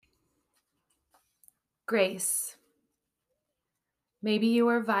Grace, maybe you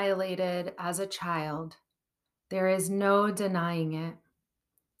were violated as a child. There is no denying it.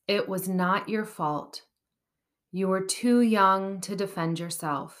 It was not your fault. You were too young to defend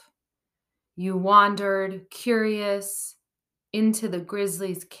yourself. You wandered, curious, into the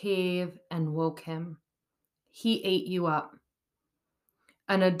grizzly's cave and woke him. He ate you up.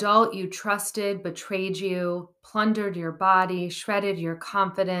 An adult you trusted betrayed you, plundered your body, shredded your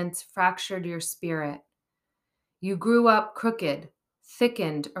confidence, fractured your spirit. You grew up crooked,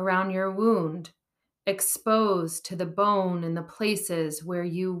 thickened around your wound, exposed to the bone in the places where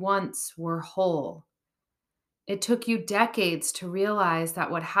you once were whole. It took you decades to realize that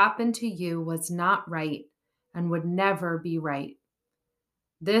what happened to you was not right and would never be right.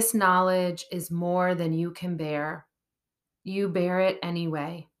 This knowledge is more than you can bear. You bear it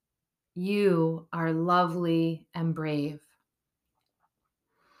anyway. You are lovely and brave.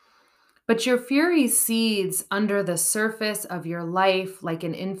 But your fury seeds under the surface of your life like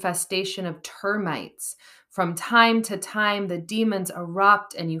an infestation of termites. From time to time, the demons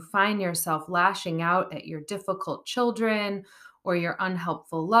erupt and you find yourself lashing out at your difficult children or your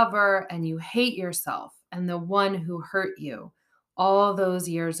unhelpful lover, and you hate yourself and the one who hurt you all those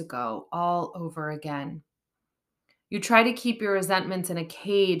years ago, all over again. You try to keep your resentments in a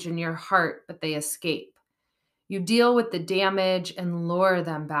cage in your heart, but they escape. You deal with the damage and lure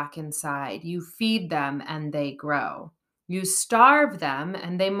them back inside. You feed them and they grow. You starve them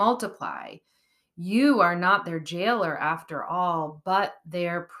and they multiply. You are not their jailer after all, but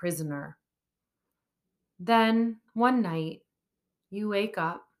their prisoner. Then one night, you wake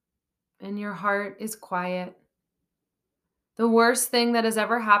up and your heart is quiet. The worst thing that has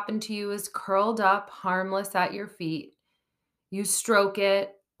ever happened to you is curled up, harmless at your feet. You stroke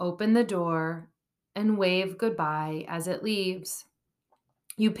it, open the door, and wave goodbye as it leaves.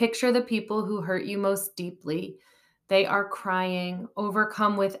 You picture the people who hurt you most deeply. They are crying,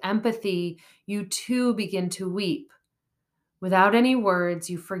 overcome with empathy. You too begin to weep. Without any words,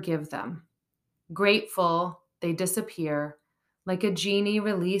 you forgive them. Grateful, they disappear, like a genie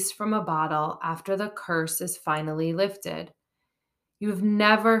released from a bottle after the curse is finally lifted. You've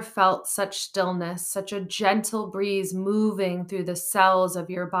never felt such stillness, such a gentle breeze moving through the cells of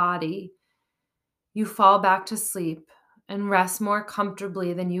your body. You fall back to sleep and rest more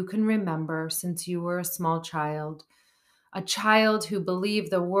comfortably than you can remember since you were a child who believed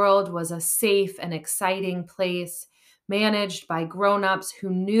the world was a safe and exciting place, managed by grown-ups who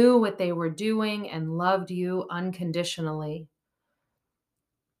knew what they were doing and loved you unconditionally.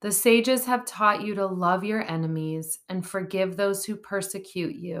 The sages have taught you to love your enemies and forgive those who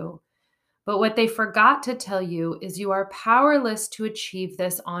persecute you. But what they forgot to tell you is you are powerless to achieve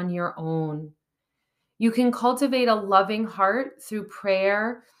this on your own. You can cultivate a loving heart through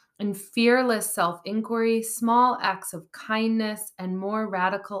prayer and fearless self inquiry, small acts of kindness, and more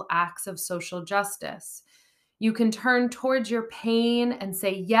radical acts of social justice. You can turn towards your pain and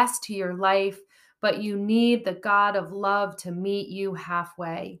say yes to your life, but you need the God of love to meet you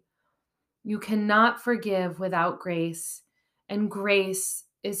halfway. You cannot forgive without grace, and grace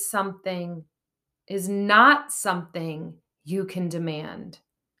is not something you can demand.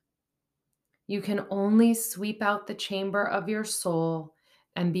 You can only sweep out the chamber of your soul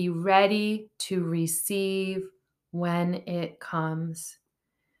and be ready to receive when it comes.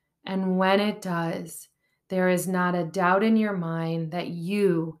 And when it does, there is not a doubt in your mind that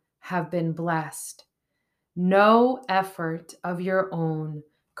you have been blessed. No effort of your own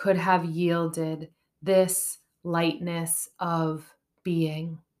could have yielded this lightness of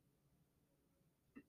being.